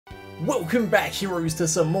Welcome back, heroes, to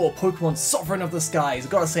some more Pokemon Sovereign of the Skies.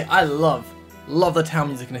 Gotta say, I love the town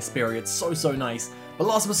music in this period. It's so nice. But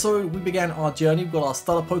last episode, we began our journey. We got our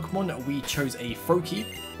starter Pokemon. We chose a Froakie,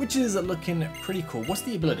 which is looking pretty cool. What's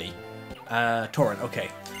the ability? Torrent, okay.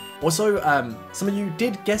 Also, some of you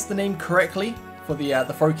did guess the name correctly for the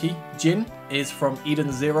Froakie. Jin is from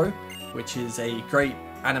Eden Zero, which is a great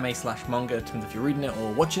anime slash manga, depends if you're reading it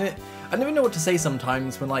or watching it. I never know what to say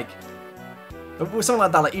sometimes when, like, with something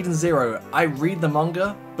like that, like Eden Zero, I read the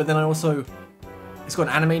manga, but then I also, it's got an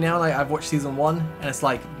anime now, like I've watched season 1, and it's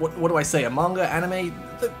like, what do I say, a manga, anime?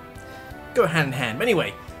 Go hand in hand. But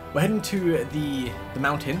anyway, we're heading to the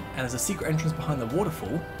mountain, and there's a secret entrance behind the waterfall.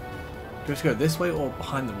 Do we have to go this way or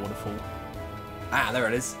behind the waterfall? Ah, there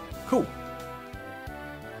it is. Cool.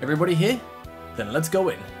 Everybody here? Then let's go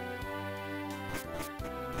in.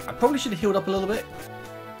 I probably should have healed up a little bit,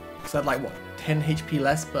 because I had like, what, 10 HP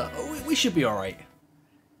less, but we should be alright.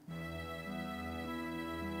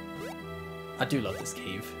 I do love this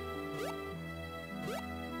cave.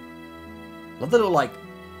 Love the little, like,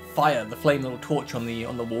 fire, the flame little torch on the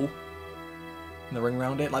wall. And the ring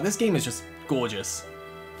around it. Like, this game is just gorgeous.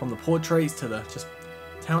 From the portraits to the just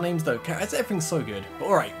town names, though. Everything's so good. But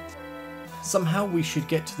alright. Somehow we should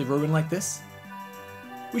get to the ruin like this.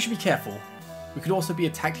 We should be careful. We could also be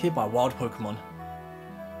attacked here by wild Pokemon.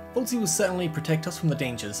 Volty will certainly protect us from the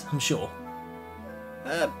dangers, I'm sure.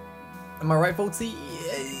 Am I right, Volty?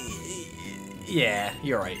 Yeah,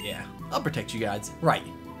 you're right, yeah. I'll protect you guys. Right,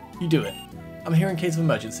 you do it. I'm here in case of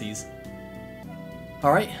emergencies.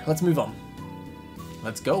 Alright, let's move on.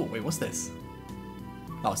 Let's go. Wait, what's this?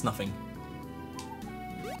 Oh, it's nothing.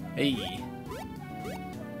 Hey.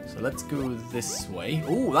 So let's go this way.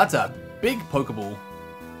 Ooh, that's a big Pokeball.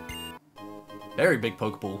 Very big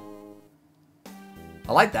Pokeball.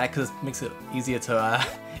 I like that because it makes it easier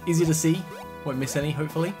to see. Won't miss any,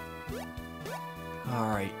 hopefully.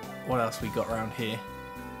 Alright, what else we got around here?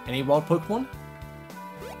 Any wild Pokemon?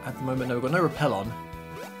 At the moment, no, we've got no Repellon.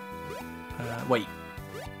 Wait.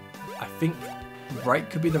 I think right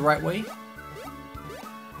could be the right way.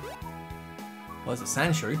 Well, is it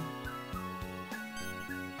Sandshrew?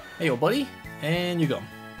 Hey, your buddy, and you're gone.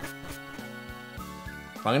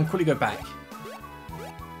 I'm going to quickly go back.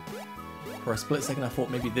 For a split second I thought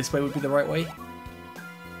maybe this way would be the right way.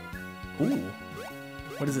 Ooh.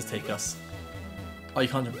 Where does this take us? Oh, you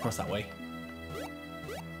can't jump across that way.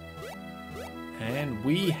 And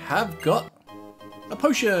we have got a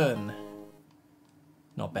potion!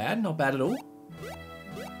 Not bad at all.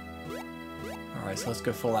 Alright, so let's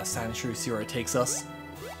go for that Sandshrew, see where it takes us.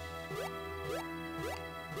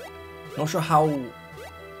 Not sure how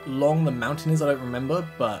long the mountain is, I don't remember,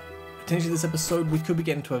 but potentially this episode we could be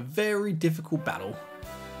getting to a very difficult battle.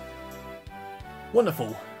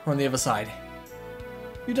 Wonderful, we're on the other side.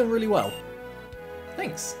 You've done really well.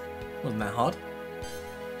 Thanks. Wasn't that hard.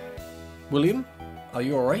 William, are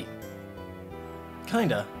you alright?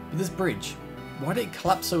 Kinda, but this bridge, why did it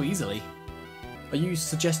collapse so easily? Are you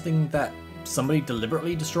suggesting that somebody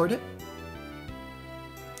deliberately destroyed it?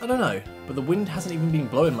 I don't know, but the wind hasn't even been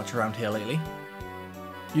blowing much around here lately.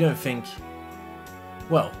 You don't think...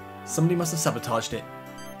 Well, somebody must have sabotaged it.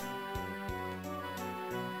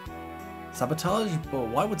 Sabotage? But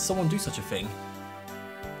why would someone do such a thing?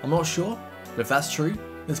 I'm not sure, but if that's true,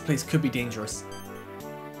 this place could be dangerous.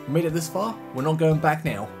 We made it this far, we're not going back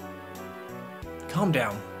now. Calm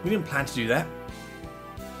down, we didn't plan to do that.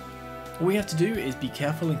 All we have to do is be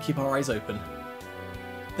careful and keep our eyes open.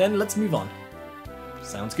 Then let's move on.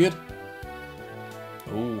 Sounds good.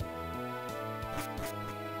 Ooh.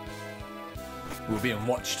 We're being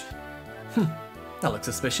watched. That looks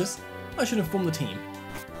suspicious. I should inform the team.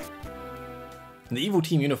 And the evil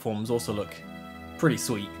team uniforms also look pretty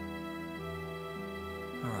sweet.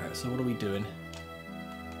 Alright, so what are we doing?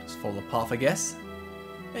 Just follow the path, I guess.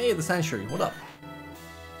 Hey, the Sandshrew, what up?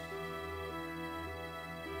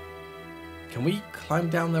 Can we climb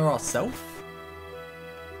down there ourselves?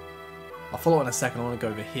 I'll follow it in a second. I want to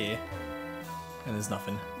go over here. And there's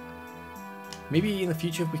nothing. Maybe in the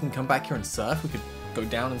future if we can come back here and surf, we could go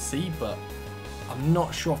down and see, but I'm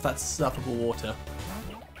not sure if that's surfable water.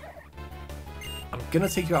 I'm gonna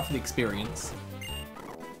take you out for the experience.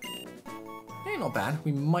 Hey, not bad.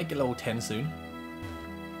 We might get level 10 soon.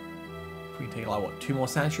 If we can take like, what, 2 more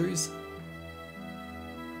Sandshrews?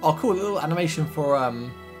 Oh, cool. A little animation for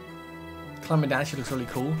climbing down. She looks really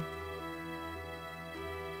cool.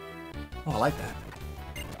 Oh, I like that.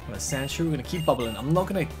 Got a Sandshrew, we're going to keep bubbling. I'm not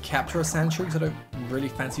going to capture a Sandshrew because I don't really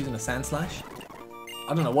fancy using a Sand Slash.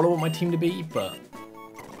 I don't know what I want my team to be, but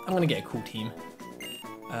I'm going to get a cool team.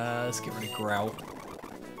 Let's get rid of Growl.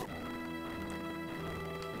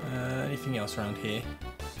 Anything else around here?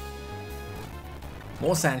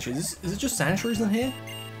 More sanctuaries. Is it just sanctuaries in here?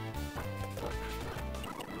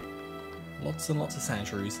 Lots and lots of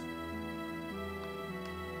sanctuaries.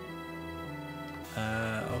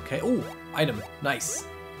 Okay. Oh, item. Nice.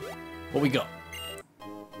 What we got?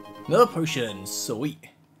 Another potion. Sweet.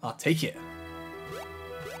 I'll take it.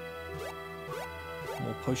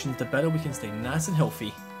 More potions, the better. We can stay nice and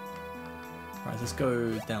healthy. Alright, let's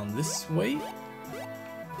go down this way.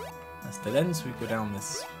 That's dead end, so we go down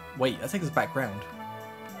this. Wait, that takes us back round.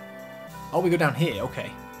 Oh, we go down here.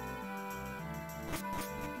 Okay.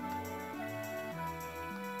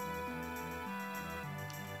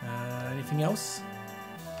 Anything else?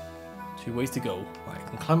 2 ways to go. Right, I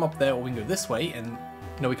can climb up there, or we can go this way, and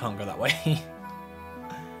no, we can't go that way.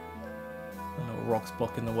 A little rocks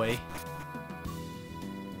blocking the way.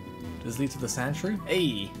 Does this lead to the sanctuary?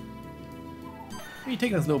 Hey! Where are you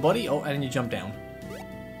taking us, little buddy? Oh, and then you jump down.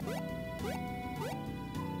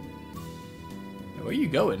 Where are you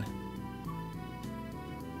going?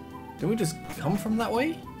 Didn't we just come from that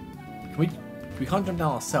way? We can't jump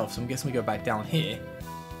down ourselves, so I'm guessing we go back down here.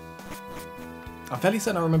 I'm fairly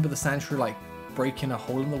certain I remember the sanctuary like breaking a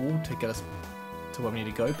hole in the wall to get us to where we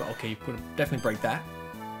need to go, but okay, you could definitely break that.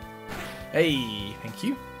 Hey, thank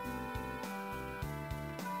you.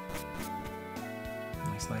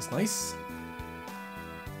 Nice, nice, nice.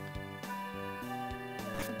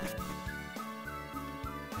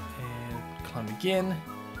 And climb again.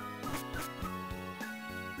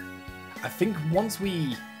 I think once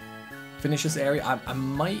we finish this area, I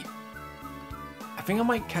think I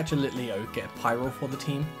might catch a Litleo, get a Pyro for the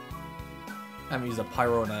team. I haven't used a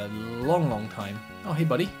Pyro in a long, long time. Oh, hey,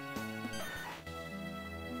 buddy.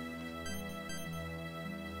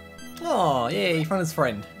 Oh, yeah, he found his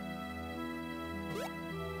friend.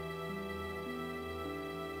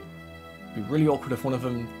 It'd be really awkward if one of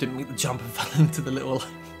them didn't make the jump and fell into the little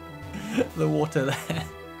the water there.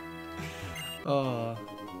 Oh,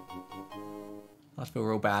 I'd feel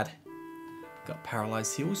real bad. Got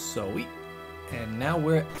paralyzed heals, sweet. And now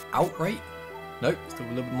we're outright. Nope, still a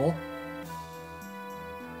little bit more.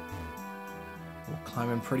 We're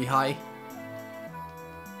climbing pretty high.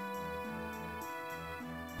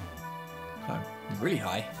 Climbing really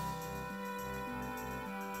high.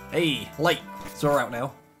 Hey, light. So we're out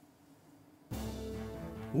now.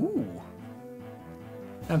 Ooh.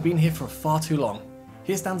 I've been here for far too long.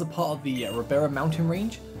 Here stands a part of the Ribera mountain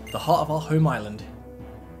range, the heart of our home island.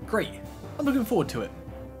 Great. I'm looking forward to it.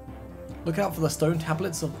 Look out for the stone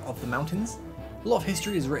tablets of the mountains. A lot of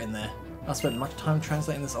history is written there. I've spent much time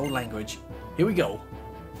translating this old language. Here we go.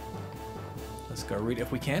 Let's go read it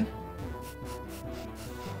if we can.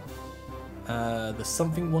 The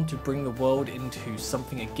something want to bring the world into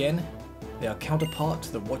something again. They are counterpart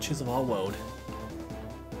to the watchers of our world.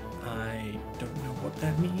 I don't know what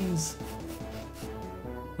that means.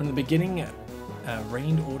 When in the beginning, a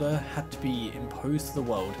reigned order had to be imposed to the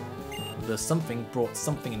world. The something brought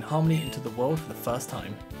something in harmony into the world for the first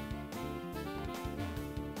time.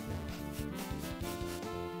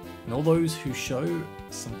 And all those who show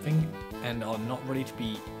something and are not ready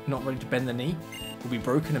to bend the knee will be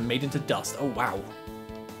broken and made into dust. Oh wow.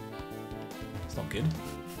 It's not good.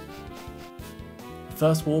 The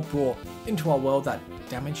first war brought into our world that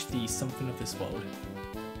damaged the something of this world.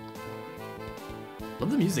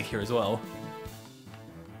 Love the music here as well.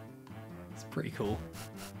 It's pretty cool.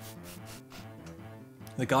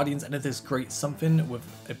 The Guardians ended this great something with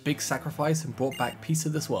a big sacrifice and brought back peace to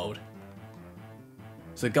this world.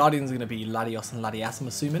 So the Guardians are going to be Latios and Latias, I'm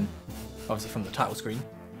assuming. Obviously from the title screen.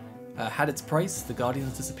 Had its price, the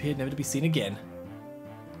Guardians disappeared, never to be seen again.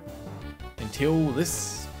 Until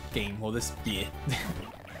this game, or this year.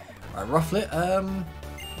 Right, Rufflet,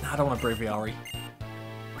 I don't want to Braviary.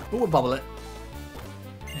 But we'll bubble it.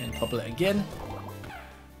 And bubble it again.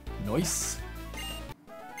 Nice.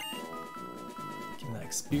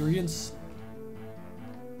 Experience.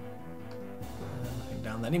 Nothing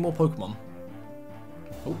down there. Any more Pokemon?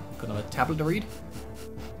 Oh, got another tablet to read.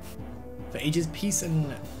 For ages, peace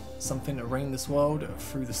and something that reigned this world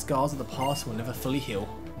through the scars of the past will never fully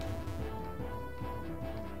heal.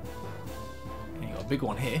 And you got a big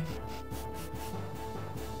one here.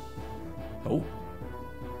 Oh.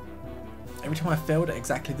 Every time I failed at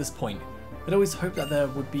exactly this point, I'd always hoped that there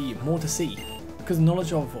would be more to see. Because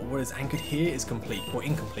knowledge of what is anchored here is complete, or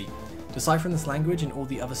incomplete. Deciphering this language and all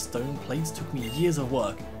the other stone plates took me years of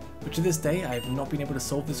work, but to this day I have not been able to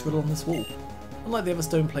solve this riddle on this wall. Unlike the other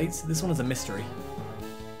stone plates, this one is a mystery.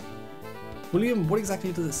 William, what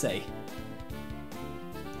exactly does it say?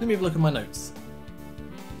 Let me have a look at my notes.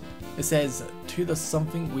 It says, to the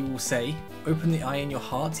something we will say, open the eye in your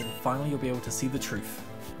heart and finally you'll be able to see the truth.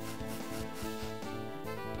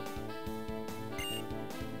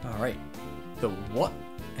 Alright, the what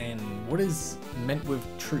and what is meant with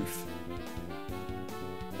truth?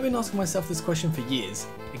 I've been asking myself this question for years.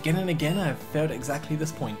 Again and again I have failed at exactly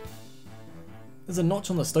this point. There's a notch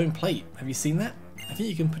on the stone plate, have you seen that? I think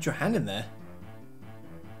you can put your hand in there.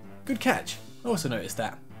 Good catch, I also noticed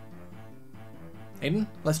that. Aiden,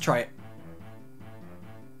 let's try it.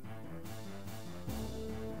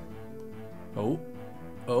 Oh.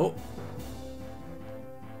 Oh.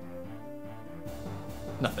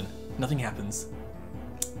 Nothing happens.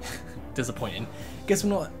 Disappointing. Guess we're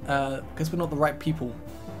not the right people.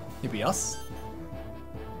 Maybe us?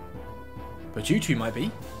 But you two might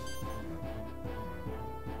be.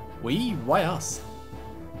 We? Why us?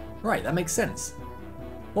 Right, that makes sense.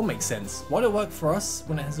 What makes sense? Why do it work for us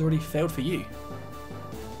when it has already failed for you?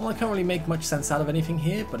 Well, I can't really make much sense out of anything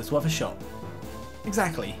here, but it's worth a shot.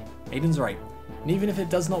 Exactly. Aiden's right. And even if it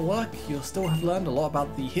does not work, you'll still have learned a lot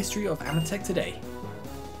about the history of Amatec today.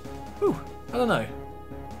 Whew, I don't know.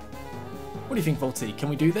 What do you think, Volty? Can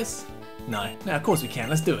we do this? No, of course we can,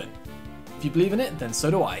 let's do it. If you believe in it, then so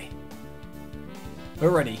do I. We're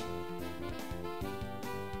ready.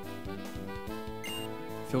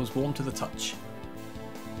 Feels warm to the touch.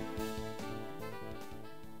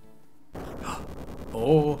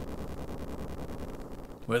 Oh,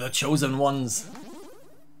 we're the chosen ones.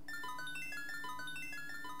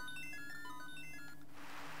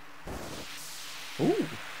 Ooh.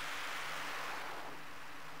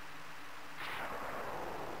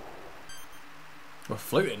 We're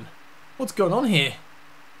floating. What's going on here?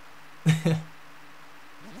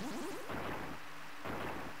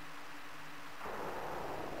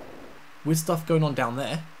 Weird stuff going on down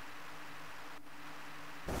there.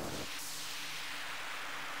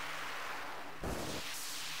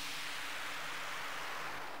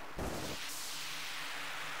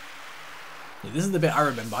 Yeah, this is the bit I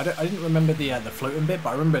remember. I didn't remember the floating bit,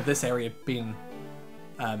 but I remember this area being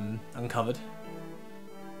uncovered.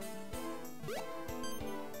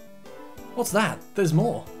 What's that? There's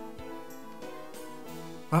more.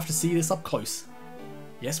 We'll have to see this up close.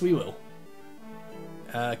 Yes, we will.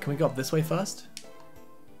 Can we go up this way first?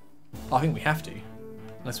 Oh, I think we have to.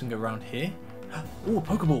 Unless we can go around here. Oh, a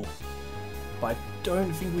Pokeball! But I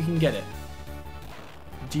don't think we can get it.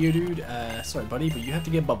 Geodude, sorry buddy, but you have to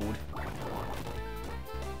get bubbled.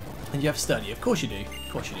 And you have Sturdy, of course you do. Of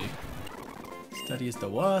course you do. Sturdy is the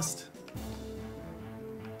worst.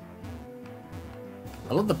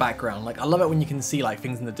 I love the background. Like, I love it when you can see like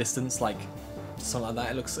things in the distance, like something like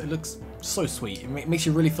that. It looks so sweet. It makes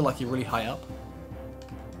you really feel like you're really high up.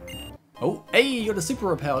 Oh, hey, you're the Super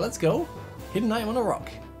Repel. Let's go. Hidden item on a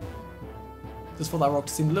rock. Just for that rock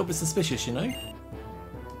to seem a little bit suspicious, you know.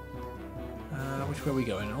 Which way are we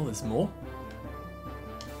going? Oh, there's more.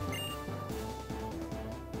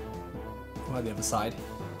 Why the other side?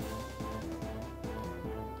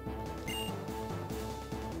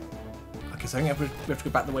 Okay, so I think we have to go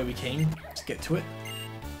back the way we came to get to it.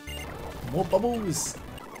 More bubbles!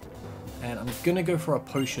 And I'm gonna go for a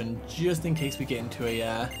potion just in case we get into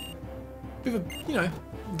a bit of a, you know,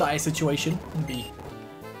 dire situation and be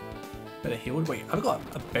better healed. Wait, I've got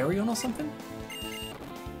a berry on or something?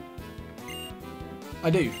 I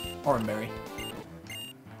do. Orange berry.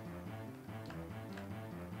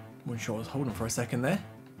 Wasn't sure I was holding for a second there.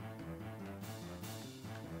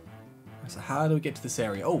 So how do we get to this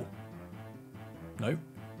area? Oh. Nope.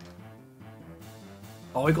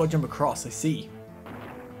 Oh, I gotta jump across, I see.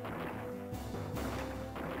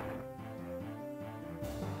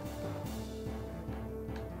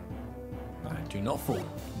 Alright, do not fall.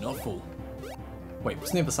 Do not fall. Wait, what's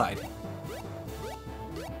on the other side?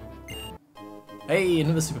 Hey,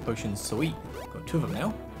 another super potion. Sweet. Got two of them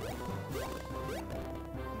now.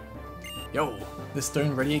 Yo, this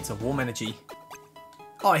stone radiates a warm energy.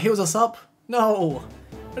 Oh, it heals us up? No!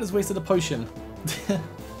 I just wasted a potion.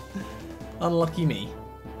 Unlucky me.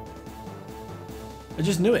 I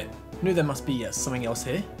just knew it. Knew there must be something else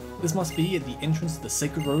here. This must be at the entrance to the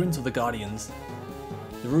sacred ruins of the Guardians.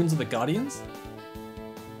 The ruins of the Guardians?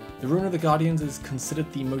 The ruin of the Guardians is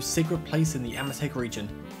considered the most sacred place in the Amatec region.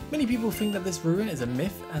 Many people think that this ruin is a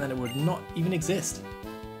myth and that it would not even exist.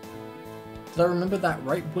 Did I remember that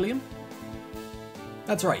right, William?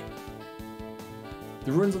 That's right.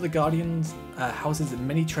 The ruins of the Guardians houses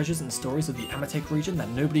many treasures and stories of the Amatec region that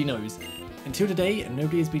nobody knows. Until today,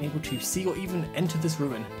 nobody has been able to see or even enter this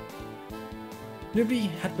ruin. Nobody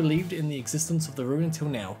had believed in the existence of the ruin until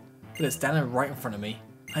now, but it's standing right in front of me.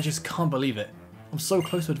 I just can't believe it. I'm so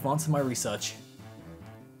close to advancing my research.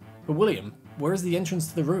 But William, where is the entrance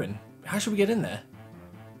to the ruin? how should we get in there?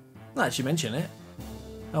 Not that you mention it.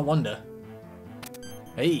 I wonder.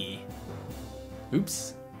 Hey.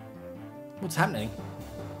 Oops. What's happening?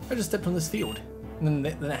 I just stepped on this field, and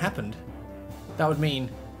then it happened. That would mean...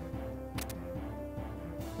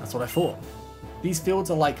 That's what I thought. These fields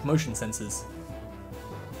are like motion sensors.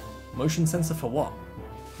 Motion sensor for what?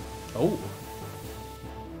 Oh.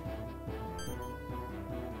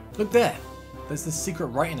 Look there. There's this secret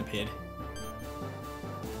writing appeared.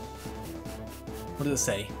 What does it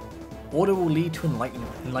say? Order will lead to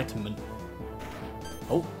enlightenment.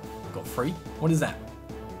 Oh, got 3. What is that?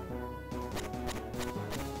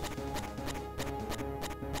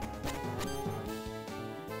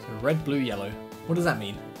 So red, blue, yellow. What does that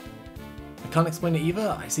mean? I can't explain it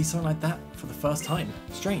either. I see something like that for the first time.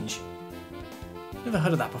 Strange. Never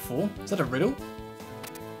heard of that before. Is that a riddle?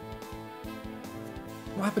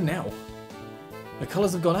 What happened now? The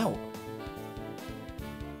colours have gone out.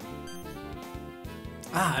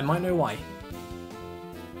 Ah, I might know why.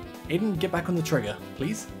 Aiden, get back on the trigger,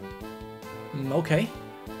 please. Okay.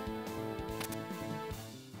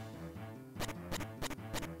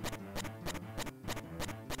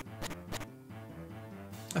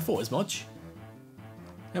 I thought as much.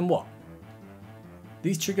 And what?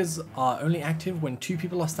 These triggers are only active when 2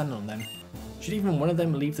 people are standing on them. Should even one of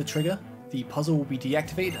them leave the trigger, the puzzle will be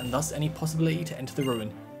deactivated and thus any possibility to enter the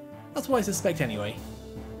ruin. That's what I suspect anyway.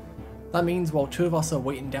 That means while 2 of us are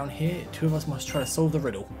waiting down here, 2 of us must try to solve the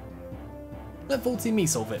riddle. Let Voltsy and me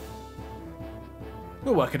solve it.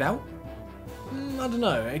 We'll work it out. I don't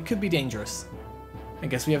know, it could be dangerous. I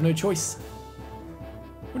guess we have no choice.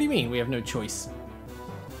 What do you mean we have no choice?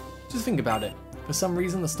 Just think about it. For some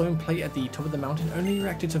reason the stone plate at the top of the mountain only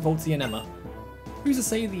reacted to Voltsy and Emma. Who's to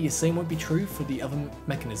say the same won't be true for the other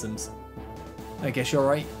mechanisms? I guess you're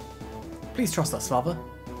right. Please trust us, Father.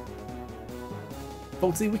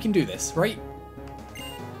 Voltsy, we can do this, right?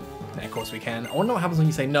 Yeah, of course we can. I wonder what happens when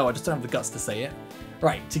you say no, I just don't have the guts to say it.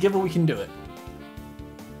 Right, together we can do it.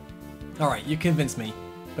 Alright, you convinced me,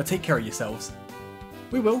 but take care of yourselves.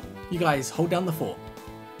 We will. You guys hold down the fort.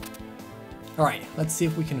 Alright, let's see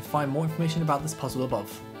if we can find more information about this puzzle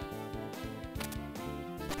above.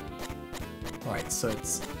 Alright, so it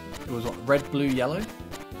was what, red, blue, yellow?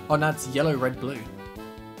 Oh, now it's yellow, red, blue.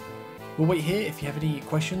 We'll wait here. If you have any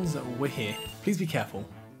questions, we're here. Please be careful.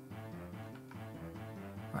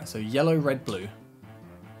 Alright, so yellow, red, blue.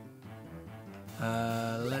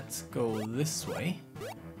 Let's go this way.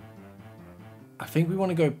 I think we want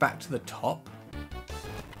to go back to the top.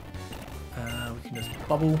 We can just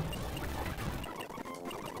bubble.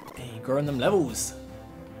 Hey, growing them levels.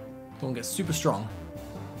 Don't get super strong.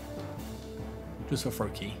 Just for throw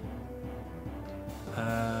key.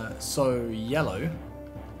 So yellow.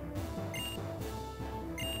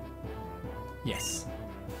 Yes.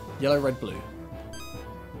 Yellow, red, blue.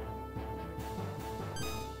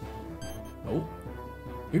 Oh.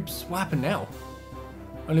 Oops, what happened now?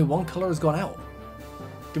 Only one colour has gone out.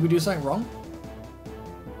 Did we do something wrong?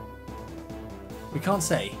 We can't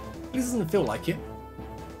say. At least it doesn't feel like it.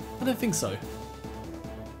 I don't think so.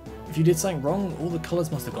 If you did something wrong, all the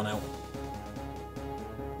colours must have gone out.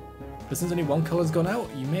 But since only one colour's gone out,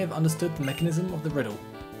 you may have understood the mechanism of the riddle.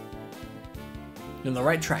 You're on the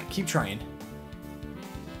right track, keep trying.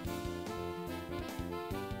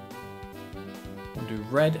 We'll do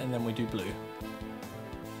red and then we do blue.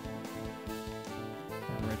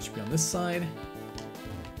 And red should be on this side.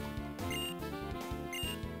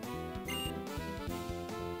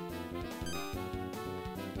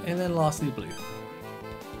 And then lastly blue.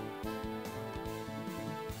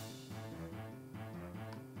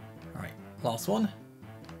 Alright, last one.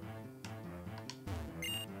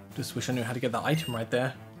 Just wish I knew how to get that item right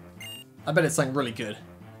there. I bet it's something really good.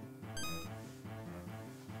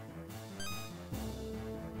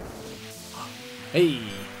 Hey!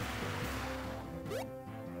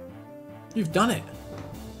 You've done it!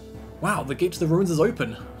 Wow, the gate to the ruins is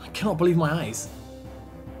open. I cannot believe my eyes.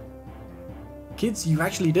 Kids, you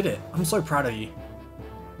actually did it. I'm so proud of you.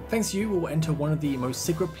 Thanks to you, we'll enter one of the most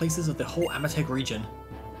secret places of the whole Amateg region.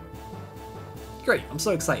 Great, I'm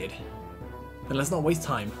so excited. Then let's not waste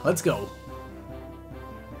time. Let's go.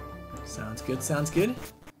 Sounds good, sounds good.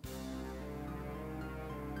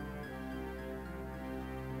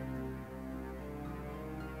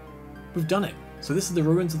 We've done it. So this is the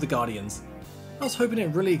ruins of the Guardians. I was hoping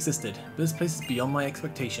it really existed, but this place is beyond my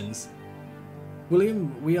expectations.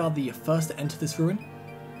 William, we are the first to enter this ruin.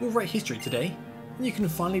 We'll write history today, and you can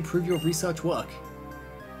finally prove your research work.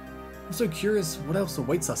 I'm so curious what else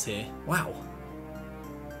awaits us here. Wow.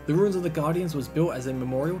 The ruins of the Guardians was built as a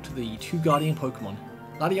memorial to the 2 Guardian Pokemon,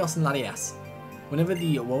 Latios and Latias. Whenever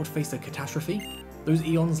the world faced a catastrophe, those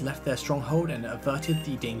eons left their stronghold and averted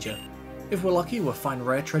the danger. If we're lucky, we'll find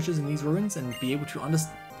rare treasures in these ruins and be able to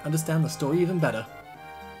understand the story even better.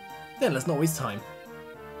 Then let's not waste time.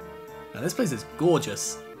 Now this place is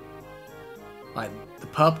gorgeous. Like, the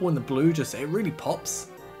purple and the blue just, it really pops.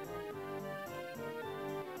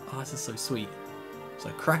 Oh, this is so sweet. There's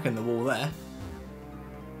a crack in the wall there.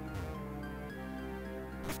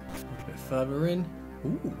 A bit further in.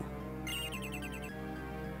 Ooh.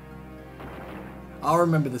 I'll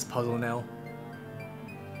remember this puzzle now.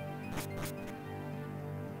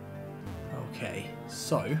 Okay,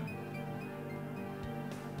 so...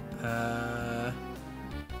 got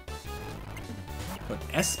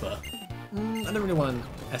Esper. I don't really want an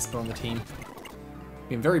Esper on the team.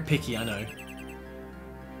 Being very picky, I know.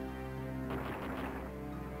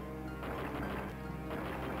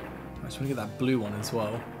 I just want to get that blue one as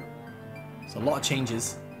well. There's a lot of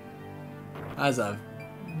changes. That's a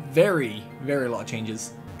very, very lot of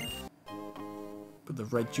changes. Put the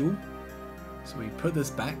red jewel. So we put this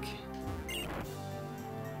back.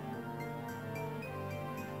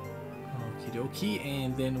 Okie dokie,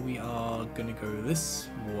 and then we are gonna go this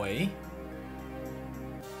way.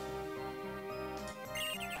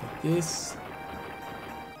 Like this.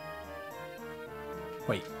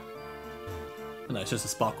 Wait. Oh, no, it's just a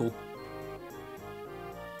sparkle.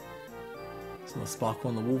 It's not a sparkle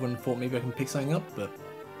on the wall, and thought maybe I can pick something up, but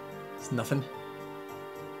it's nothing.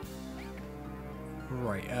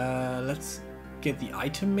 Right, let's get the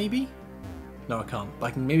item maybe? No, I can't, but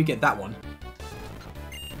I can maybe get that one.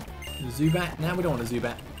 Zubat? Nah, we don't want a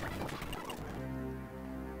Zubat.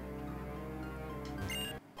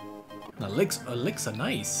 Elixir,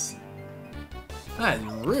 nice. That is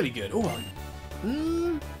really good. Oh,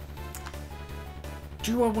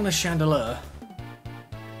 do I want a Chandelier?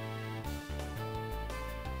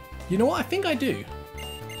 You know what? I think I do.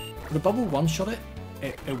 Would a bubble one-shot it?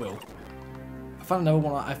 It will. I found another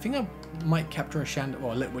one. I think I might capture a Chandelier,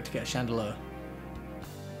 or a Litwick to get a Chandelier.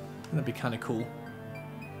 That'd be kind of cool.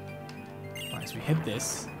 Right, so we hit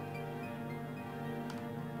this.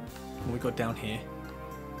 What we got down here?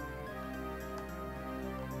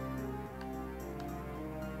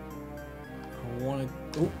 I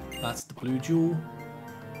want to... Oh, that's the blue jewel.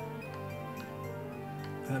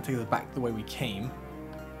 And that takes us back the way we came.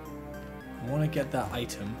 I want to get that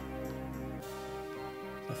item.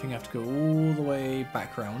 I think I have to go all the way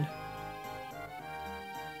back round.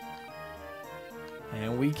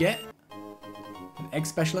 And we get an egg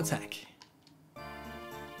special attack.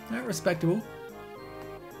 Alright, respectable.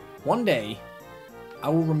 One day, I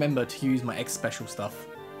will remember to use my egg special stuff.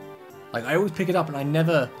 Like, I always pick it up and I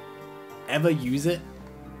never, ever use it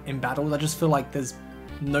in battles. I just feel like there's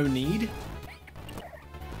no need.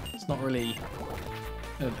 It's not really,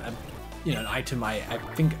 you know, an item I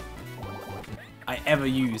think I ever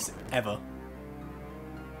use, ever.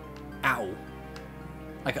 Ow.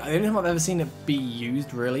 Like, the only time I've ever seen it be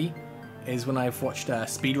used, really, is when I've watched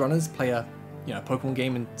speedrunners play a, you know, Pokemon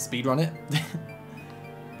game and speedrun it.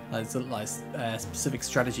 There's a specific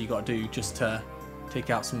strategy you got to do just to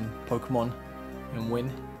take out some Pokemon and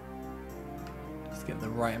win. Just get the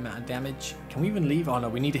right amount of damage. Can we even leave? Oh no,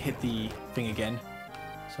 we need to hit the thing again.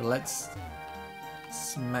 So let's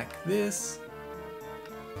smack this.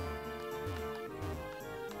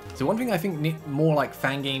 So one thing I think more like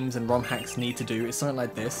fan games and ROM hacks need to do is something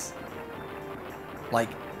like this. Like,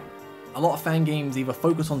 a lot of fan games either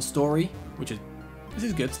focus on story, which is, this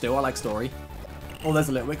is good still, I like story. Or there's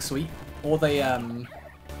a Litwick, sweet. Or they,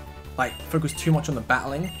 like, focus too much on the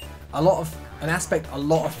battling. An aspect a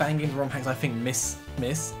lot of fan games and ROM hacks I think miss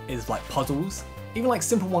is like puzzles. Even like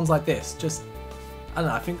simple ones like this, just, I don't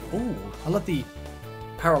know, I think, ooh, I love the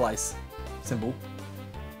paralyze symbol.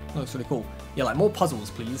 That looks really cool. Yeah, like more puzzles,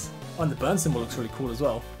 please. Oh, and the burn symbol looks really cool as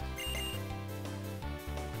well.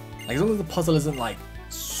 Like, as long as the puzzle isn't like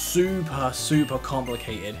super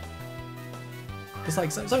complicated. Just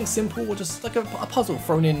like something simple, or just like a puzzle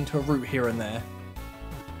thrown into a route here and there.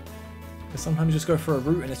 Because sometimes you just go for a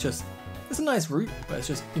route and it's a nice route, but it's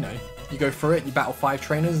just, you know, you go through it, you battle 5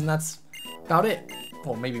 trainers, and that's about it.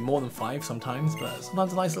 Or maybe more than 5 sometimes, but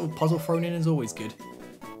sometimes a nice little puzzle thrown in is always good.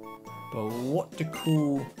 But what to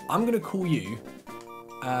call... I'm going to call you...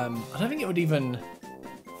 I don't think it would even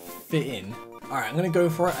fit in. Alright, I'm going to go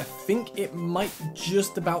for it. I think it might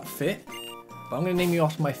just about fit. But I'm going to name you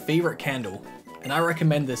after my favourite candle. And I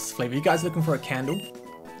recommend this flavour. You guys are looking for a candle?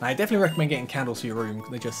 I definitely recommend getting candles for your room,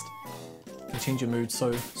 because they just can change your mood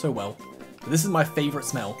so well. But this is my favourite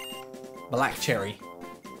smell. Black cherry.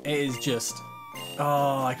 It is just...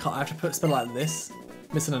 Oh, I have to spell it like this.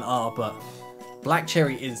 Missing an R, but... Black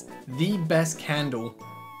cherry is the best candle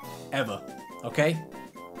ever, okay?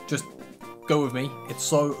 Just go with me. It's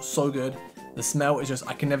so good. The smell is just,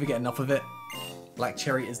 I can never get enough of it. Black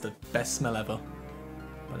cherry is the best smell ever.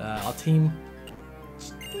 But our team,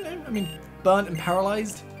 you know, I mean, burnt and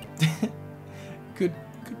paralyzed. could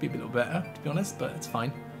be a little better, to be honest, but it's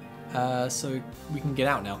fine. So we can get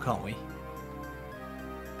out now, can't we?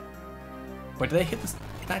 Wait, did they hit the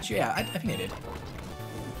statue? Yeah, I think they did.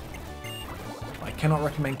 I cannot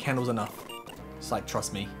recommend candles enough. Just like,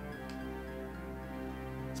 trust me.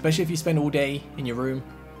 Especially if you spend all day in your room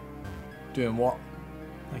doing what?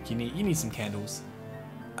 Like you need some candles.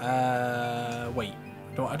 Wait.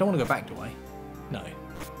 I don't want to go back, do I? No.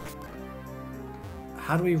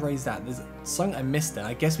 How do we raise that? There's something I missed there.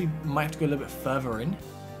 I guess we might have to go a little bit further in.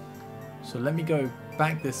 So let me go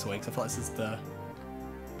back this way, because I feel like this is the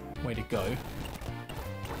way to go.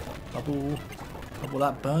 Bubble. Bubble,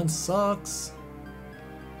 that burn sucks.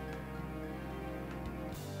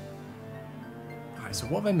 Alright, so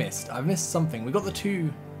what have I missed? I've missed something. We got the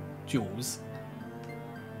 2 jewels.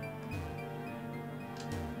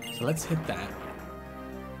 So let's hit that.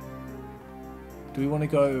 Do we want to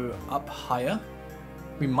go up higher?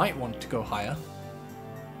 We might want to go higher.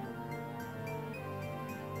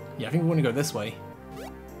 Yeah, I think we want to go this way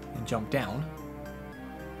and jump down.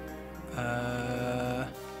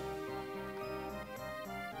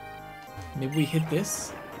 Maybe we hit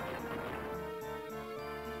this.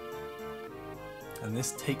 And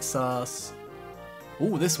this takes us...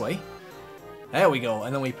 Ooh, this way. There we go.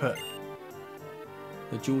 And then we put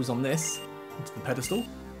the jewels on this into the pedestal.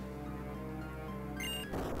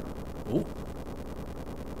 Ooh.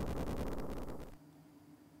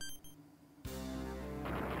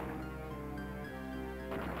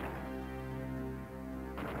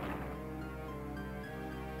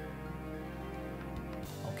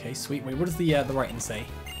 Okay, sweet. Wait, what does the writing say?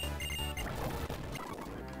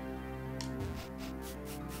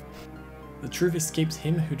 The truth escapes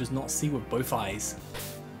him who does not see with both eyes.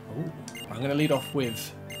 Ooh. I'm going to lead off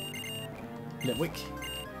with Litwick.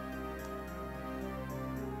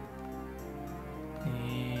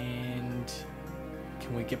 And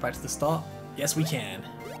can we get back to the start? Yes, we can.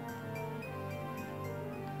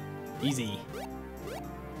 Easy.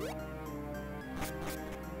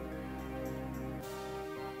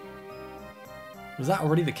 Was that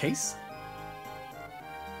already the case?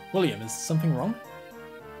 William, is something wrong?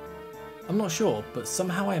 I'm not sure, but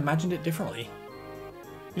somehow I imagined it differently.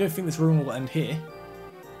 You don't think this ruin will end here?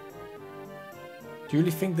 Do you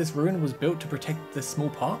really think this ruin was built to protect this small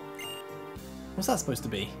part? What's that supposed to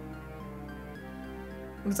be?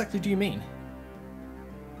 What exactly do you mean?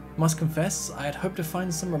 Must confess, I had hoped to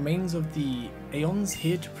find some remains of the Aeons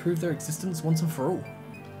here to prove their existence once and for all.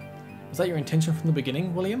 Was that your intention from the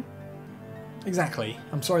beginning, William? Exactly.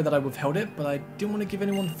 I'm sorry that I withheld it, but I didn't want to give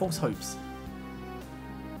anyone false hopes.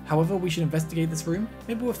 However, we should investigate this room.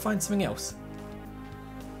 Maybe we'll find something else.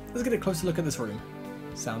 Let's get a closer look at this room.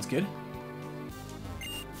 Sounds good.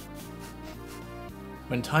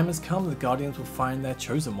 When time has come, the Guardians will find their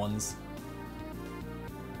chosen ones.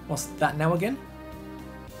 What's that now again?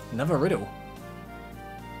 Another riddle.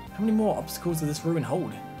 How many more obstacles does this ruin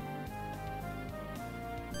hold?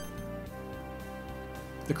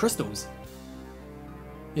 The crystals.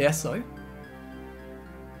 Yeah, so?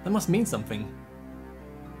 That must mean something.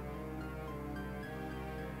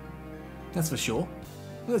 That's for sure.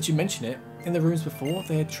 Now that you mention it, in the rooms before,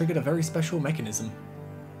 they had triggered a very special mechanism.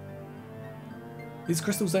 These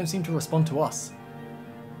crystals don't seem to respond to us.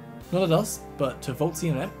 Not at us, but to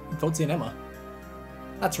Voltzy and Emma.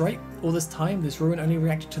 That's right, all this time, this ruin only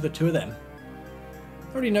reacted to the 2 of them.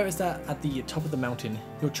 I already noticed that at the top of the mountain.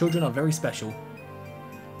 Your children are very special.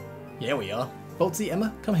 Yeah, we are. Voltzy,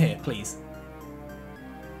 Emma, come here, please.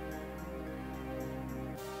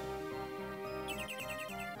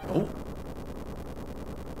 Oh.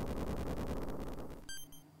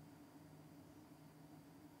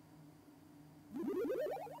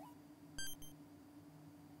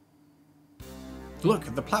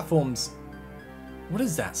 Look, the platforms. What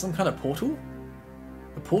is that? Some kind of portal?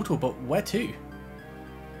 A portal, but where to?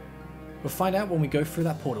 We'll find out when we go through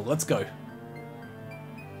that portal. Let's go.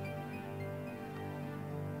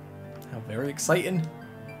 How very exciting.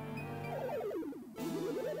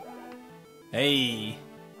 Hey.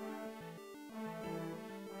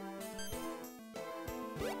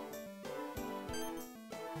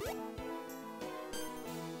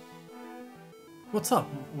 What's up?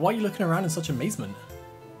 Why are you looking around in such amazement?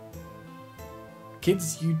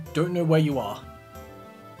 Kids, you don't know where you are.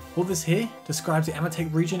 All this here describes the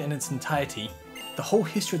Amatec region in its entirety. The whole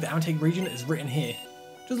history of the Amatec region is written here.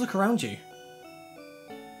 Just look around you.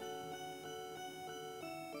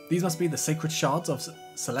 These must be the sacred shards of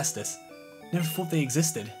Celestis. Never thought they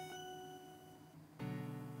existed.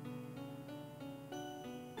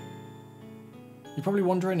 You're probably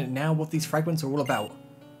wondering now what these fragments are all about.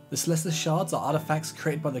 The Celestis shards are artifacts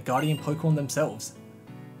created by the Guardian Pokemon themselves.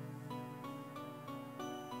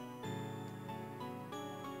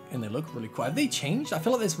 And they look really cool. Have they changed? I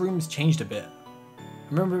feel like this room's changed a bit.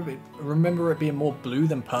 I remember it being more blue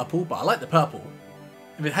than purple, but I like the purple.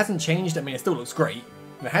 If it hasn't changed, I mean, it still looks great.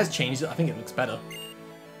 If it has changed, I think it looks better.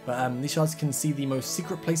 But these shards can see the most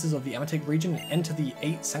secret places of the Amatek region and enter the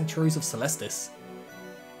 8 sanctuaries of Celestis.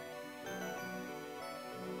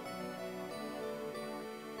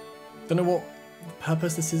 Don't know what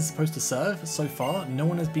purpose this is supposed to serve. So far, no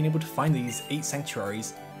one has been able to find these 8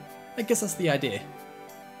 sanctuaries. I guess that's the idea.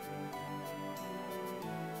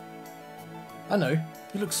 I know,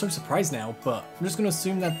 you look so surprised now, but I'm just going to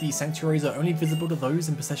assume that the sanctuaries are only visible to those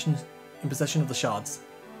in possession of the shards.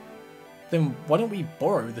 Then why don't we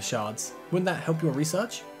borrow the shards? Wouldn't that help your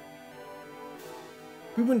research?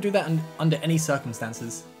 We wouldn't do that under any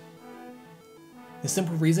circumstances. The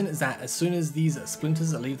simple reason is that as soon as these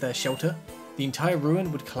splinters leave their shelter, the entire ruin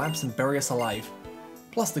would collapse and bury us alive.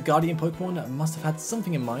 Plus the Guardian Pokemon must have had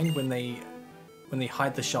something in mind when they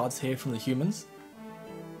hide the shards here from the humans.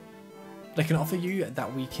 But I can offer you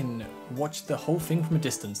that we can watch the whole thing from a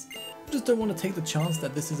distance. I just don't want to take the chance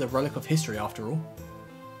that this is a relic of history after all.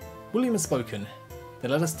 William has spoken.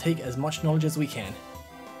 Then let us take as much knowledge as we can.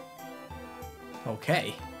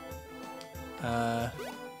 Okay.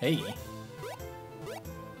 Hey.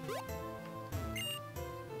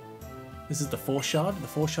 This is the Force Shard. The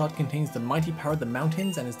Force Shard contains the mighty power of the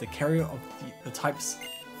mountains and is the carrier of the types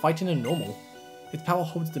Fighting and Normal. Its power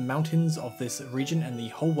holds the mountains of this region and the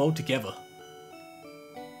whole world together.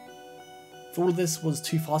 If all of this was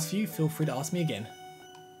too fast for you, feel free to ask me again.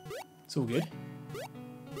 It's all good.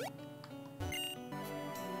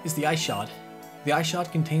 It's the Ice Shard. The Ice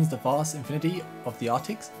Shard contains the vast infinity of the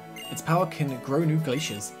Arctics. Its power can grow new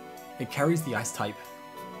glaciers. It carries the Ice type.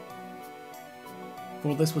 If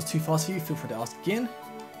all of this was too fast for you, feel free to ask again.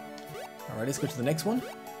 Alright, let's go to the next one.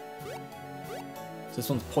 So this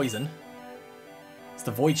one's Poison. It's the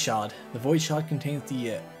Void Shard. The Void Shard contains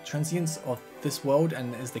the transience of this world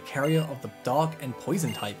and is the carrier of the Dark and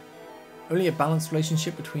Poison type. Only a balanced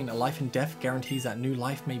relationship between a life and death guarantees that new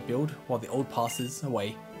life may build while the old passes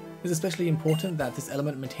away. It is especially important that this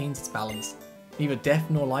element maintains its balance. Neither death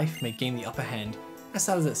nor life may gain the upper hand, as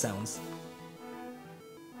sad as it sounds.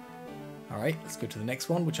 Alright, let's go to the next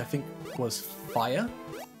one, which I think was Fire.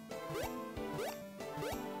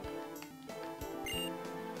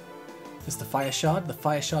 It's the Fire Shard. The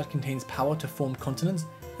Fire Shard contains power to form continents,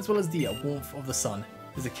 as well as the warmth of the sun.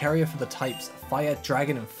 It is a carrier for the types Fire,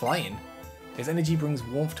 Dragon, and Flying. Its energy brings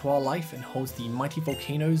warmth to our life and holds the mighty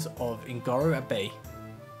volcanoes of Ingaro at bay.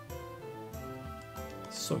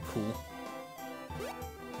 So cool.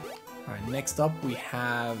 Alright, next up we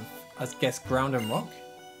have, I guess, Ground and Rock.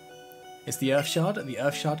 It's the Earth Shard. The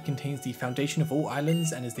Earth Shard contains the foundation of all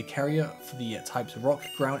islands and is the carrier for the types Rock,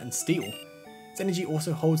 Ground, and Steel. Its energy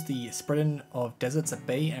also holds the spreading of deserts at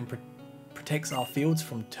bay and protects our fields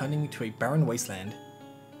from turning to a barren wasteland.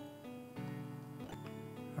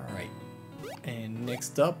 Alright, and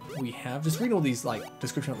next up we have, just reading all these like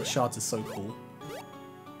description of the shards is so cool.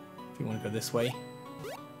 If you want to go this way.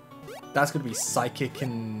 That's going to be Psychic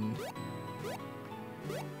and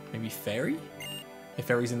maybe Fairy? If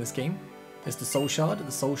Fairy's in this game. There's the Soul Shard.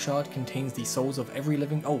 The Soul Shard contains the souls of every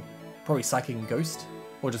living... Oh, probably Psychic and Ghost.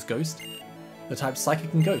 Or just Ghost. The type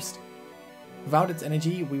Psychic and Ghost. Without its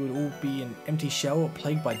energy, we would all be an empty shell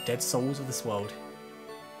plagued by dead souls of this world.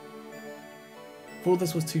 If all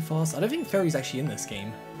this was too fast, I don't think Fairy's actually in this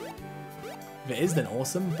game. If it is, then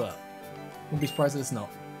awesome, but wouldn't be surprised if it's not.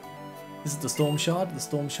 This is the Storm Shard. The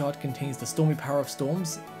Storm Shard contains the stormy power of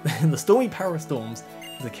storms. The stormy power of storms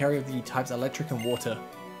is the carrier of the types Electric and Water.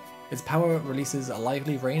 Its power releases a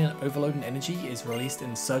lively rain and overloading energy is released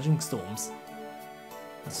in surging storms.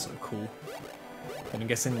 That's so cool. And I'm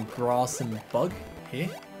guessing Grass and Bug here.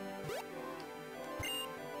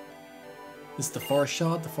 This is the Forest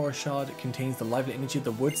Shard. The Forest Shard contains the lively energy of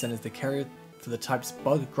the woods and is the carrier for the types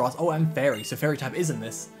Bug, Grass, oh, and Fairy. So Fairy type is in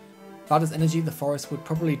this. Without its energy, the forest would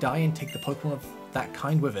probably die and take the Pokemon of that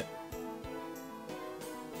kind with it.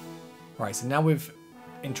 Alright, so now we've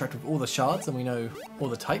interacted with all the shards and we know all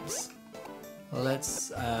the types. Let's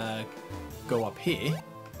go up here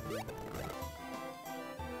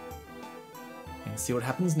and see what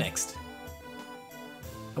happens next.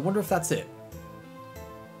 I wonder if that's it.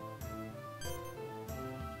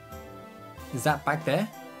 Is that back there?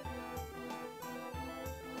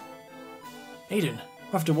 Aiden,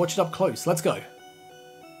 We'll have to watch it up close. Let's go.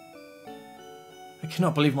 I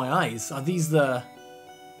cannot believe my eyes. Are these the...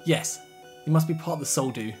 Yes, they must be part of the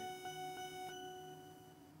Soldu.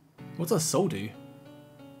 What's a Soldu?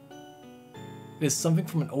 It is something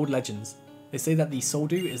from an old legends. They say that the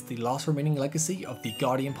Soldu is the last remaining legacy of the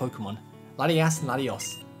Guardian Pokemon, Latias and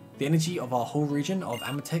Latios. The energy of our whole region of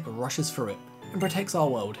Amatec rushes through it and protects our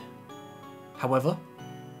world. However...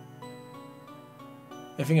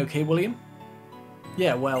 Everything okay, William?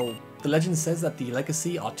 Yeah, well, the legend says that the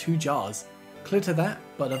legacy are 2 jars. Clear to that,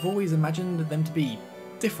 but I've always imagined them to be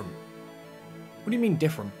different. What do you mean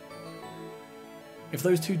different? If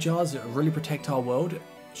those 2 jars really protect our world,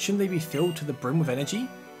 shouldn't they be filled to the brim with energy?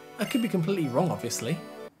 I could be completely wrong, obviously.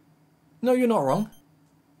 No, you're not wrong.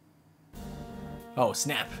 Oh,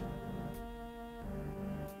 snap.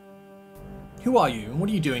 Who are you and what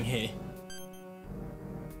are you doing here?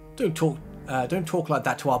 Don't talk like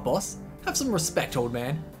that to our boss. Have some respect, old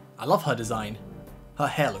man. I love her design. Her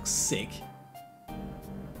hair looks sick.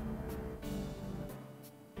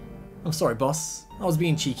 I'm sorry, boss. I was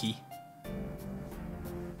being cheeky.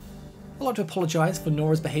 I'd like to apologise for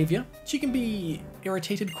Nora's behaviour. She can be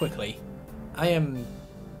irritated quickly. I am...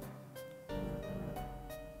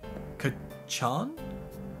 Kachan?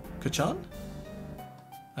 Kachan?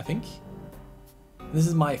 I think. This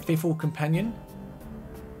is my faithful companion.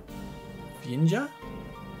 Vinja?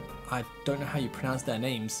 I don't know how you pronounce their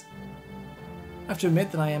names. I have to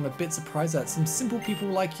admit that I am a bit surprised that some simple people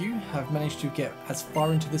like you have managed to get as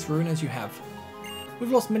far into this ruin as you have.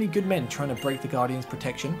 We've lost many good men trying to break the Guardian's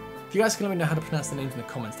protection. If you guys can let me know how to pronounce the names in the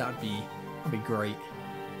comments, that'd be great.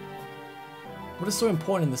 What is so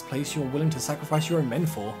important in this place you're willing to sacrifice your own men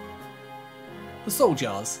for? The Soul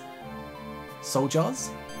Jars. Soul Jars?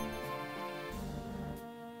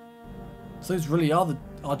 So those really are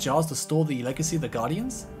our jars to store the legacy of the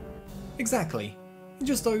Guardians? Exactly. And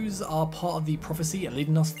just those are part of the prophecy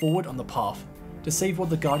leading us forward on the path to save what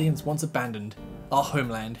the Guardians once abandoned, our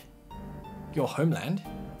homeland. Your homeland?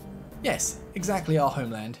 Yes, exactly our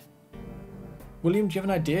homeland. William, do you have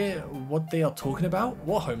an idea what they are talking about?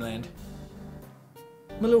 What homeland?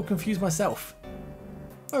 I'm a little confused myself.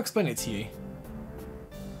 I'll explain it to you.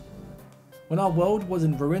 When our world was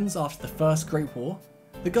in ruins after the First Great War,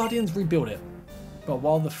 the Guardians rebuilt it. But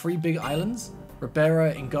while the 3 big islands,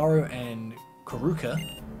 Ribera, Ingaro and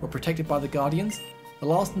Karuka, were protected by the Guardians, the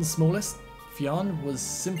last and smallest, Fian, was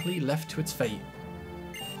simply left to its fate.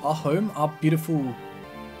 Our home, our beautiful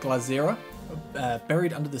Glazera,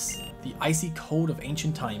 buried under the icy cold of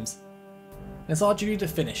ancient times. And it's our duty to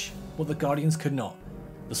finish what the Guardians could not.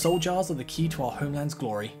 The Soul Jars are the key to our homeland's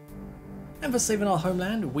glory. And for saving our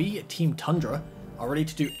homeland, we at Team Tundra are ready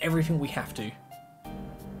to do everything we have to.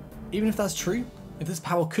 Even if that's true, if this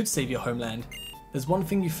power could save your homeland, there's one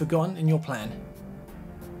thing you've forgotten in your plan.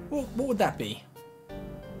 Well, what would that be?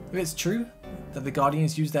 If it's true that the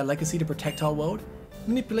Guardians used their legacy to protect our world,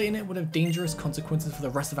 manipulating it would have dangerous consequences for the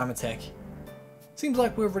rest of Amatec. Seems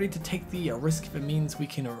like we're ready to take the risk if it means we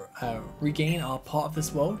can regain our part of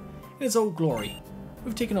this world in its old glory.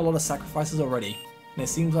 We've taken a lot of sacrifices already, and it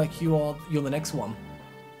seems like you're the next one.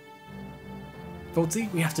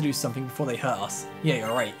 Volty, we have to do something before they hurt us. Yeah,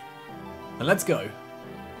 you're right. Then let's go.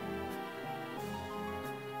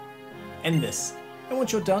 End this. And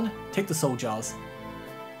once you're done, take the Soul Jars.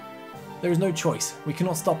 There is no choice. We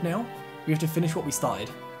cannot stop now. We have to finish what we started.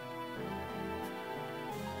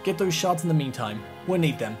 Get those shards in the meantime. We'll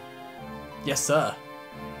need them. Yes, sir.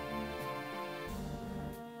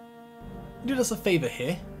 You did us a favour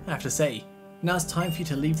here, I have to say. Now it's time for you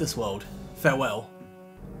to leave this world. Farewell.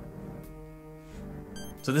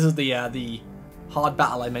 So this is the hard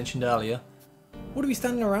battle I mentioned earlier. What are we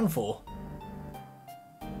standing around for?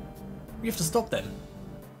 We have to stop them.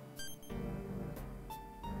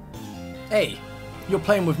 Hey, you're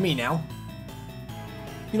playing with me now.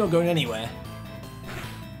 You're not going anywhere.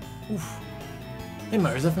 Oof. Hey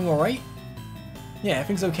Mo, is everything alright? Yeah,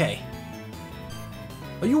 everything's okay.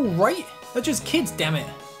 Are you alright? They're just kids, damn it.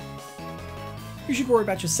 You should worry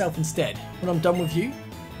about yourself instead. When I'm done with you, you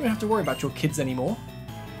don't have to worry about your kids anymore.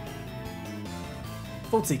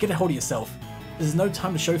 Volty, get a hold of yourself. This is no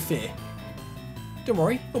time to show fear. Don't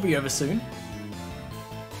worry, it'll be over soon.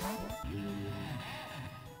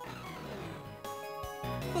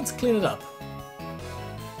 Let's clean it up.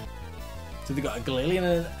 So they got a Glalie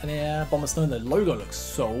and a Bomberstone. The logo looks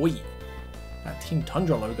sweet. That Team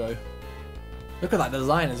Tundra logo. Look at that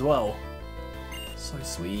design as well. So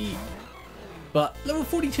sweet. But level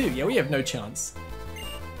 42, yeah, we have no chance.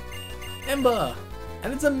 Ember!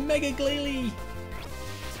 And it's a Mega Glalie!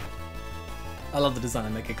 I love the design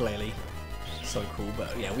of Mega Glalie. So cool,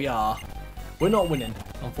 but yeah, we are We're not winning,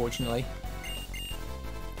 unfortunately.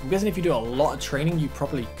 I'm guessing if you do a lot of training, you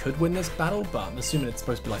probably could win this battle, but I'm assuming it's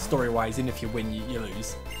supposed to be like story-wise, and if you win, you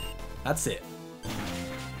lose. That's it.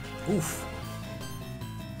 Oof.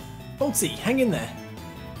 Boltsy, hang in there.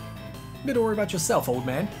 A bit worried about yourself, old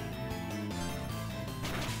man.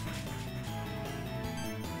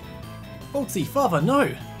 Boltsy, father,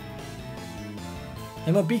 no!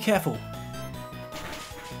 Emma, be careful.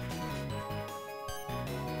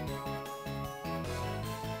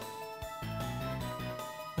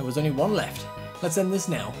 There was only one left. Let's end this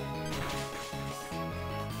now.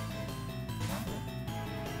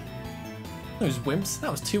 Those wimps, that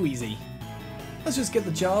was too easy. Let's just get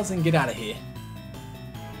the jars and get out of here.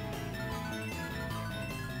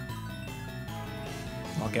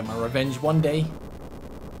 I'll get my revenge one day.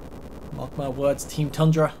 Mark my words, Team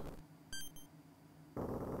Tundra.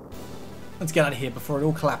 Let's get out of here before it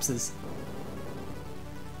all collapses.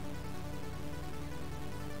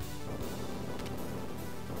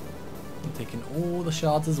 I'm taking all the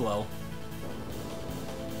shards as well.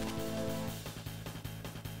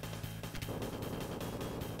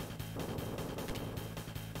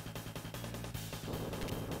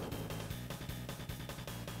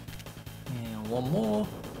 And one more.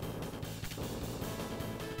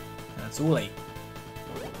 That's all 8.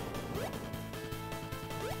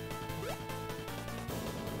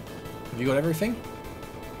 Have you got everything?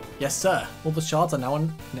 Yes, sir. All the shards are now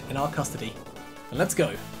in our custody. And let's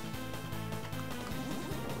go.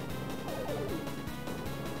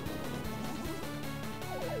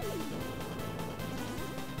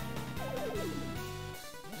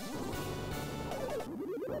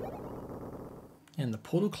 And the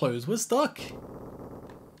portal closed. We're stuck.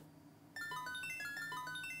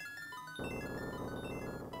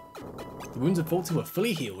 The wounds of Boltsy were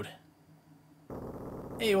fully healed.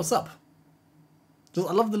 Hey, what's up?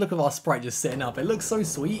 I love the look of our sprite just sitting up. It looks so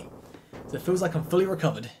sweet. So it feels like I'm fully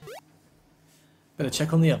recovered. Better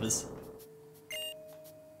check on the others.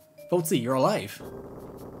 Boltsy, you're alive.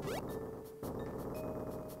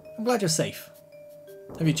 I'm glad you're safe.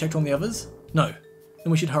 Have you checked on the others? No.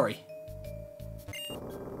 Then we should hurry.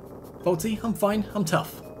 Boltsy, I'm fine. I'm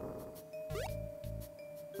tough.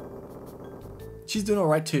 She's doing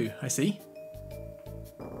alright too, I see.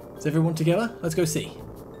 Is everyone together? Let's go see.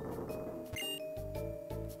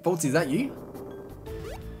 Boltsy, is that you?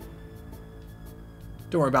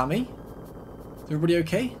 Don't worry about me. Is everybody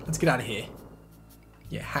okay? Let's get out of here.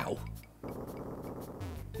 Yeah, how?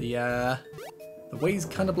 The way's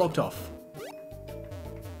kind of blocked off.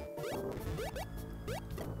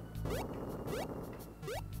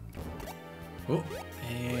 Oh,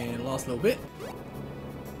 and last little bit.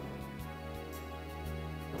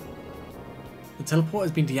 The teleport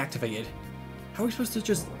has been deactivated. How are we supposed to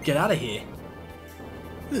just get out of here?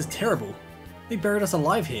 This is terrible. They buried us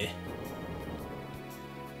alive here.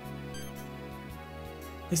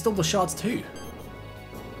 They stole the shards too.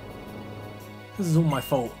 This is all my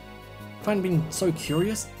fault. If I hadn't been so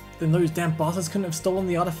curious, then those damn bastards couldn't have stolen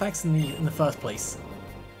the artifacts in the first place.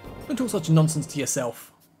 Don't talk such nonsense to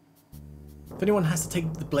yourself. If anyone has to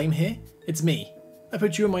take the blame here, it's me. I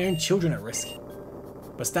put you and my own children at risk.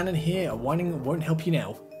 But standing here whining won't help you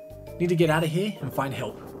now. Need to get out of here and find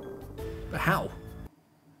help. But how?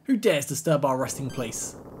 Who dares disturb our resting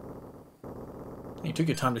place? You took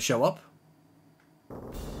your time to show up.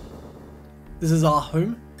 This is our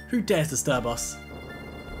home. Who dares disturb us?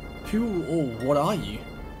 Who or what are you?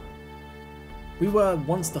 We were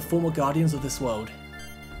once the former guardians of this world.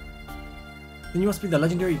 Then you must be the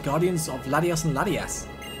legendary guardians of Latias and Latias.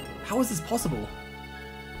 How is this possible?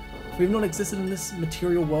 We have not existed in this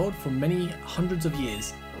material world for many hundreds of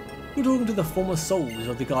years. We're talking to the former souls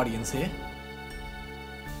of the guardians here.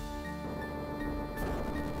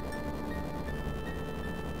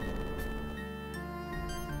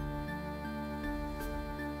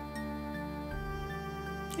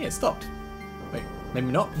 Yeah, it stopped. Wait, maybe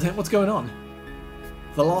not. What's going on?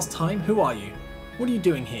 For the last time, who are you? What are you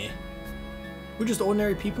doing here? We're just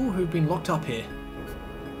ordinary people who've been locked up here.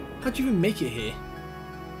 How'd you even make it here?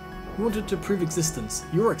 We wanted to prove existence,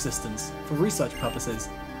 your existence, for research purposes.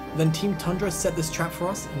 Then Team Tundra set this trap for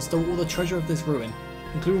us and stole all the treasure of this ruin,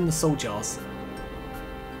 including the soul jars.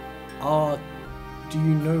 Do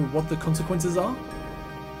you know what the consequences are?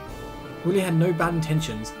 We really had no bad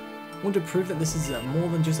intentions. We want to prove that this is more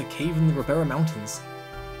than just a cave in the Ribera Mountains.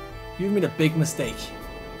 You've made a big mistake.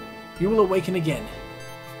 You will awaken again.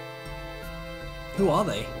 Who are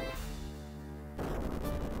they?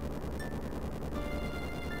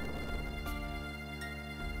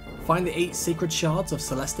 Find the 8 sacred shards of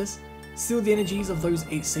Celestis, seal the energies of those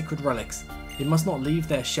 8 sacred relics, They must not leave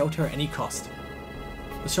their shelter at any cost.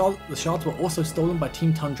 The shards were also stolen by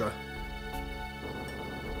Team Tundra.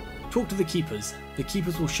 Talk to the Keepers. The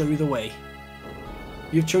Keepers will show you the way.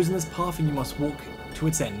 You have chosen this path and you must walk to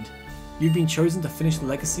its end. You've been chosen to finish the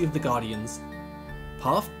legacy of the Guardians.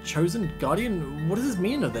 Path? Chosen? Guardian? What does this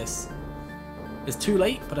mean of this? It's too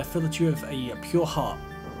late, but I feel that you have a pure heart.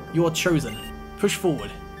 You are chosen. Push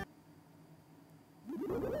forward.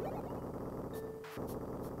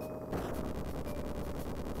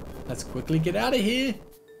 Let's quickly get out of here.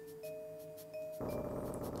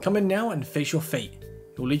 Come in now and face your fate.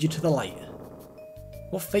 It will lead you to the light.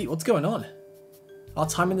 What fate? What's going on? Our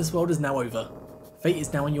time in this world is now over. Fate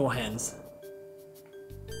is now in your hands.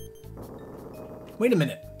 Wait a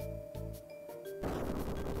minute.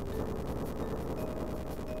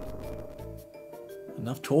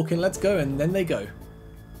 Enough talking, let's go, and then they go.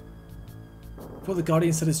 If what the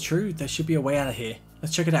Guardian said is true, there should be a way out of here.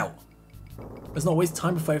 Let's check it out. Let's not waste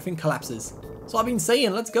time before everything collapses. So I've been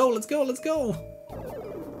saying, let's go, let's go, let's go!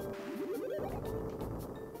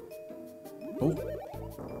 Oh.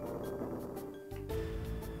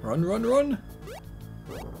 Run, run, run!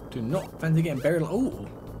 Do not fancy getting buried. Oh!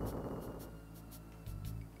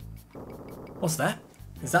 What's that?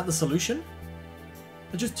 Is that the solution?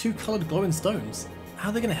 They're just two coloured glowing stones. How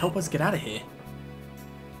are they going to help us get out of here?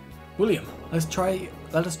 William, let us try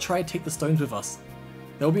to take the stones with us.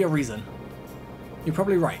 There will be a reason. You're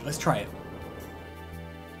probably right, let's try it.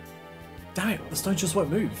 Damn it, the stones just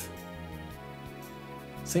won't move.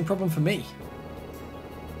 Same problem for me.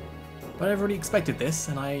 But I've already expected this,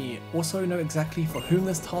 and I also know exactly for whom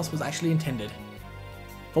this task was actually intended.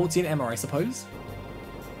 Voltsy and Emma, I suppose?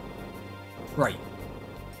 Right.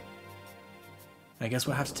 I guess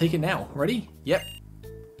we'll have to take it now. Ready? Yep.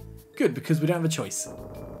 Good, because we don't have a choice.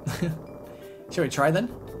 Shall we try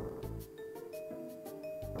then?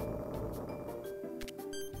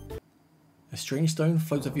 A strange stone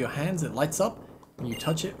floats over your hands, it lights up. When you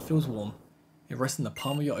touch it, it feels warm. It rests in the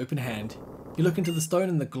palm of your open hand. You look into the stone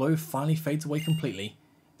and the glow finally fades away completely.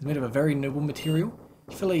 It's made of a very noble material.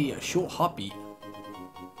 You feel a short heartbeat.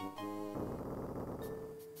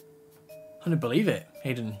 I don't believe it,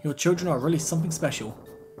 Hayden. Your children are really something special.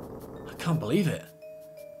 I can't believe it.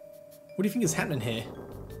 What do you think is happening here?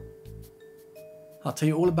 I'll tell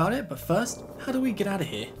you all about it, but first, how do we get out of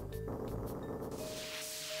here?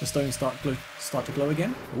 The stones start to glow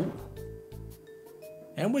again. Ooh.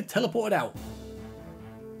 And we're teleported out.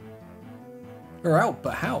 We're out,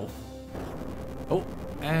 but how? Oh,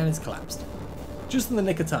 and it's collapsed. Just in the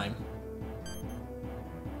nick of time.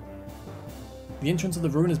 The entrance of the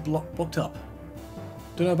ruin is blocked up.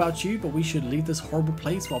 Don't know about you, but we should leave this horrible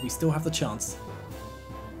place while we still have the chance.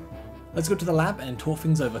 Let's go to the lab and talk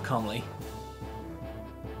things over calmly.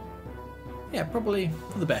 Yeah, probably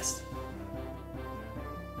for the best.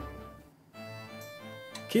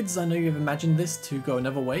 Kids, I know you've imagined this to go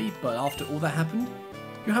another way, but after all that happened,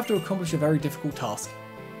 you have to accomplish a very difficult task.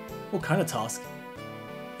 What kind of task?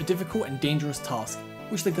 A difficult and dangerous task,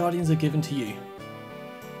 which the Guardians are given to you.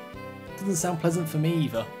 Doesn't sound pleasant for me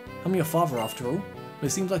either. I'm your father after all, but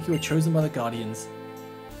it seems like you were chosen by the Guardians.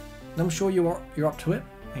 And I'm sure you're up to it,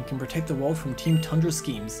 and can protect the world from Team Tundra's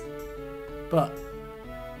schemes. But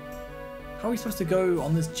how are we supposed to go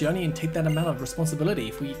on this journey and take that amount of responsibility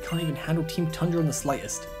if we can't even handle Team Tundra in the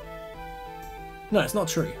slightest? No, it's not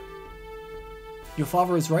true. Your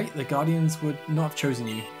father is right, the Guardians would not have chosen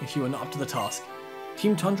you if you were not up to the task.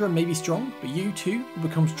 Team Tundra may be strong, but you too will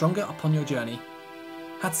become stronger upon your journey.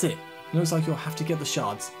 That's it. It looks like you'll have to get the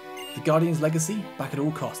shards. The Guardian's legacy back at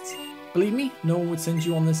all costs. Believe me, no one would send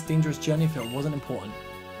you on this dangerous journey if it wasn't important.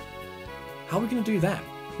 How are we going to do that?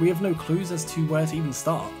 We have no clues as to where to even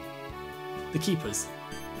start. The Keepers.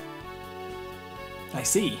 I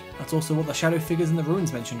see. That's also what the shadow figures in the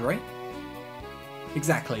ruins mentioned, right?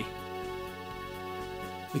 Exactly.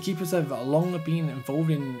 The Keepers have long been involved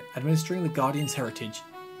in administering the Guardian's heritage.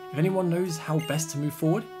 If anyone knows how best to move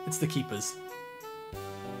forward, it's the Keepers.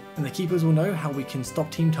 And the Keepers will know how we can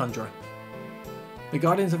stop Team Tundra. The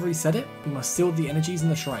Guardians have already said it, we must seal the energies in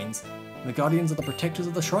the shrines. And the Guardians are the protectors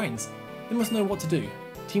of the shrines. They must know what to do.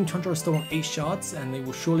 Team Tundra has stolen 8 shards, and they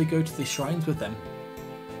will surely go to the shrines with them.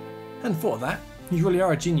 And for that, you really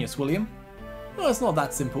are a genius, William. Well, it's not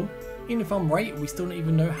that simple. Even if I'm right, we still don't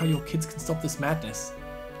even know how your kids can stop this madness.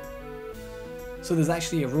 So there's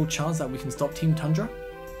actually a real chance that we can stop Team Tundra?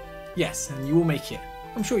 Yes, and you will make it.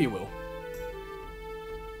 I'm sure you will.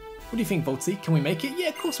 What do you think, Voltsy? Can we make it? Yeah,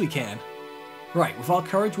 of course we can. Right, with our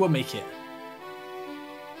courage, we'll make it.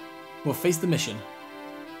 We'll face the mission.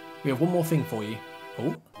 We have one more thing for you.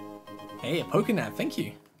 Oh, hey, a Pokénap, thank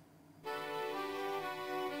you.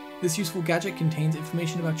 This useful gadget contains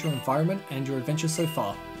information about your environment and your adventures so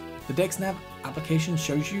far. The DexNav application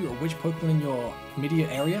shows you which Pokemon in your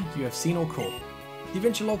immediate area you have seen or caught. The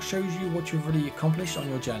adventure log shows you what you've already accomplished on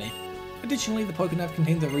your journey. Additionally, the Pokénav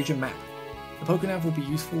contains a region map. The Pokénav will be a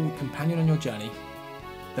useful companion on your journey.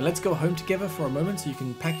 Then let's go home together for a moment so you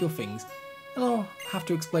can pack your things, and I'll have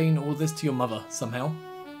to explain all this to your mother somehow.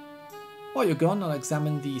 While you're gone, I'll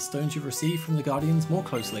examine the stones you've received from the Guardians more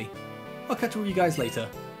closely. I'll catch up with you guys later.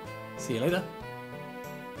 See you later.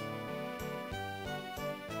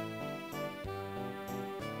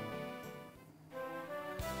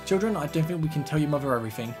 Children, I don't think we can tell your mother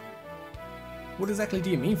everything. What exactly do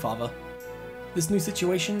you mean, Father? This new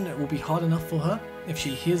situation will be hard enough for her if she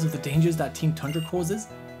hears of the dangers that Team Tundra causes.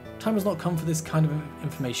 Time has not come for this kind of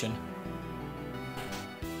information.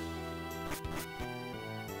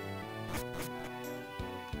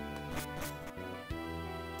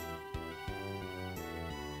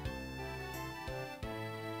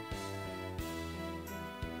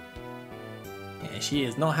 Yeah, she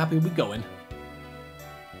is not happy with going.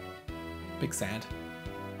 Big sad.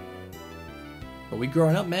 But we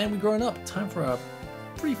growing up, man, we growing up. Time for a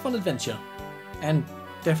pretty fun adventure. And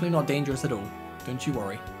definitely not dangerous at all. Don't you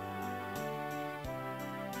worry.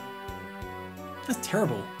 That's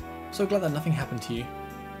terrible. So glad that nothing happened to you.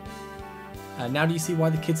 Now do you see why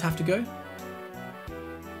the kids have to go?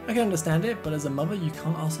 I can understand it, but as a mother, you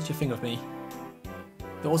can't ask such a thing of me.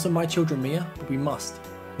 They're also my children, Mia, but we must.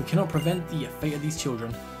 We cannot prevent the fate of these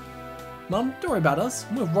children. Mum, don't worry about us.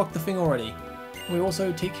 We've rocked the thing already. We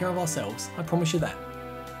also take care of ourselves. I promise you that.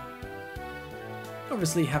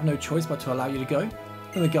 Obviously, have no choice but to allow you to go.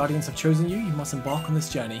 When the Guardians have chosen you, you must embark on this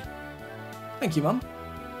journey. Thank you, Mum.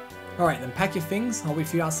 Alright, then pack your things. I'll wait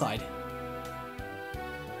for you outside.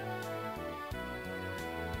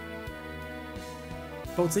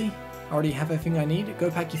 Boltsy, I already have everything I need. Go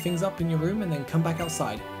pack your things up in your room and then come back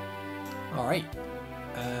outside. Alright.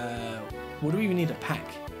 What do we even need to pack?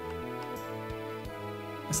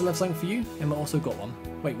 I still have something for you. Emma also got one.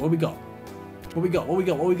 Wait, what we got? What we got? What we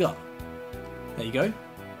got? What we got? There you go.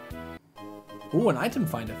 Oh, an item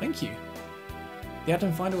finder. Thank you. The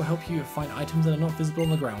item finder will help you find items that are not visible on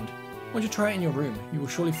the ground. Once you try it in your room, you will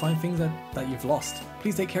surely find things that you've lost.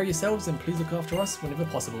 Please take care of yourselves and please look after us whenever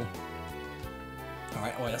possible.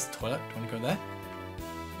 Alright, oh wait, that's the toilet. Do you want to go there?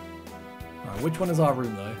 Alright, which one is our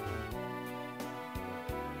room though?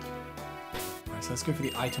 Alright, so let's go for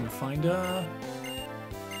the item finder.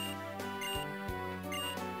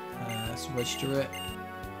 Let's register it.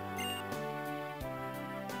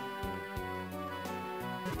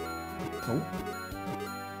 Oh.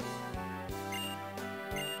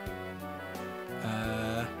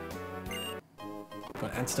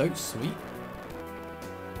 Got an antidote, sweet.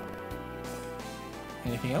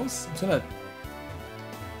 Anything else? I'm just gonna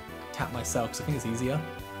tap myself because I think it's easier.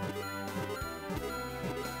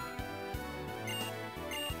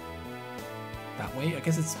 That way, I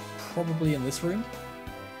guess it's probably in this room.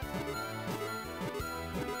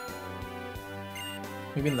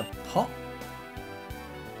 Maybe in the pot?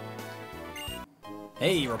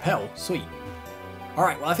 Hey, repel, sweet.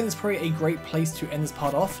 Alright, well I think that's probably a great place to end this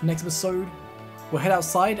part off. Next episode, we'll head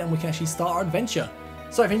outside and we can actually start our adventure.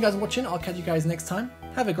 So if you guys are watching, I'll catch you guys next time.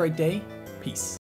 Have a great day. Peace.